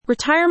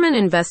Retirement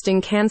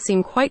investing can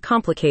seem quite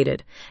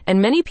complicated,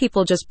 and many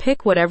people just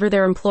pick whatever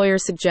their employer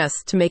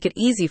suggests to make it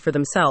easy for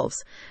themselves.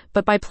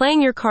 But by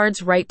playing your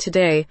cards right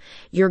today,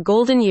 your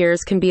golden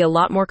years can be a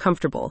lot more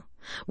comfortable.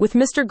 With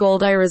Mr.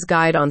 Gold IRA's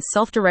guide on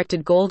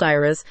self-directed gold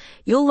IRAs,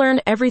 you'll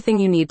learn everything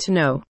you need to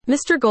know.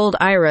 Mr. Gold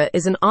IRA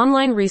is an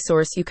online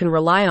resource you can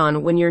rely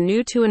on when you're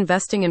new to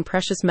investing in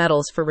precious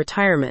metals for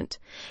retirement.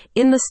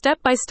 In the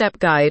step-by-step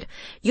guide,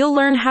 you'll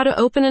learn how to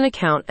open an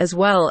account as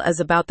well as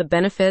about the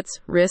benefits,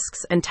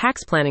 risks, and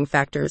tax planning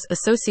factors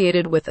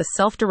associated with a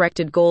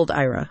self-directed gold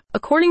IRA.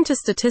 According to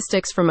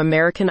statistics from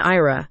American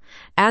IRA,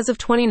 as of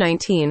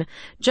 2019,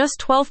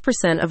 just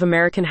 12% of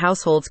American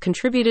households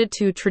contributed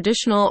to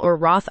traditional or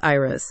Roth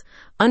IRAs,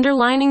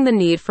 underlining the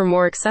need for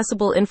more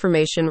accessible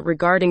information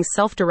regarding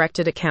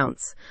self-directed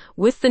accounts.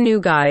 With the new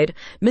guide,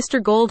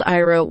 Mr. Gold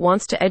IRA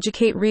wants to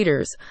educate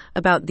readers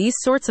about these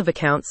sorts of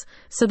accounts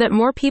so that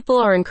more people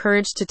are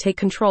encouraged to take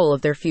control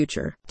of their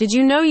future. Did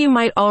you know you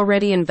might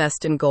already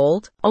invest in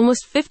gold?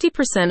 Almost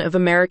 50% of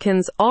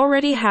Americans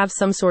already have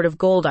some sort of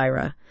gold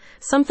IRA,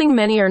 something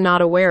many are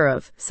not aware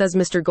of, says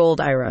Mr.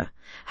 Gold IRA.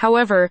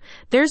 However,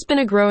 there's been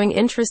a growing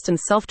interest in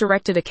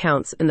self-directed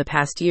accounts in the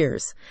past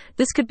years.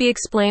 This could be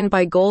explained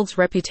by gold's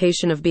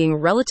reputation of being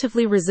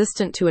relatively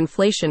resistant to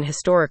inflation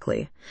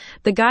historically.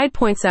 The guide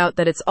points out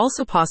that it's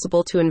also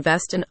possible to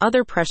invest in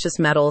other precious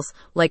metals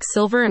like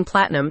silver and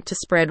platinum to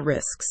spread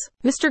risks.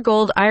 Mr.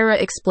 Gold IRA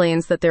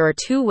explains that there are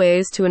two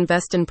ways to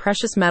invest in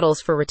precious metals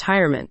for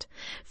retirement: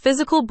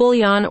 physical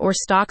bullion or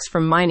stocks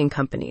from mining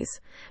companies.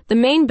 The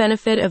main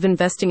benefit of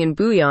investing in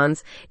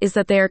bullions is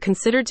that they are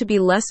considered to be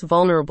less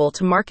vulnerable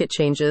to market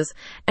changes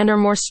and are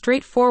more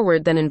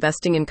straightforward than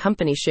investing in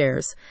company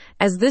shares,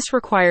 as this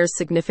requires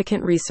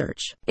significant research.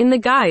 In the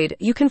guide,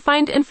 you can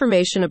find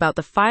information about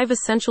the 5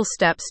 essential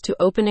steps to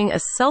opening a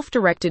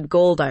self-directed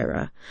gold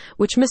IRA,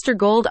 which Mr.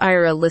 Gold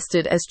IRA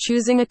listed as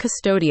choosing a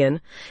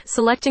custodian,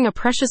 selecting a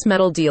precious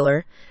metal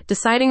dealer,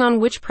 deciding on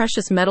which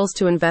precious metals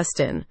to invest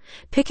in,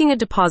 picking a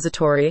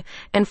depository,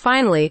 and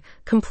finally,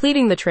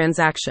 completing the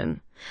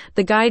transaction.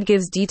 The guide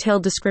gives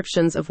detailed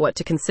descriptions of what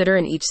to consider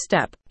in each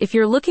step. If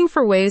you're looking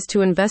for ways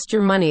to invest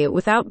your money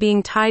without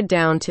being tied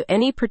down to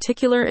any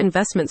particular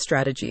investment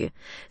strategy,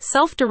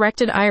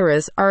 self-directed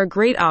IRAs are a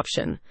great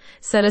option,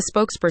 said a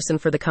spokesperson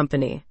for the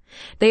company.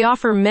 They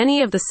offer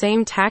many of the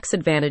same tax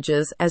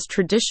advantages as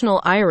traditional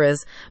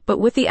IRAs, but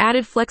with the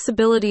added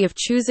flexibility of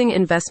choosing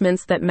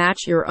investments that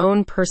match your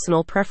own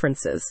personal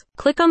preferences.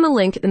 Click on the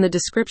link in the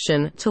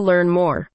description to learn more.